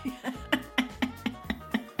 Exactly.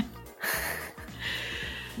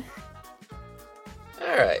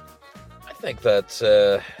 All right. I think that's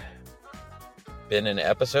been an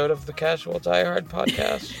episode of the Casual Die Hard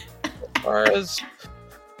podcast. As far as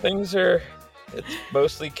things are, it's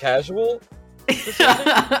mostly casual.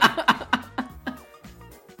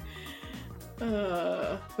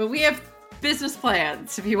 But we have business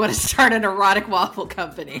plans if you want to start an erotic waffle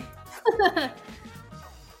company.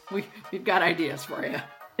 We've got ideas for you.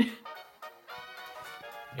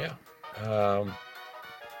 Yeah.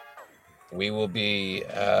 We will be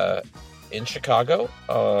in Chicago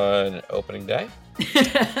on opening day.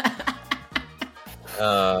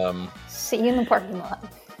 See you in the parking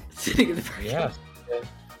lot. Sitting in the parking lot.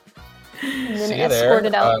 And then see you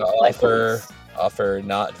escorted there. out by police. Offer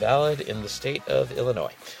not valid in the state of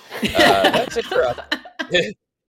Illinois. That's it for us.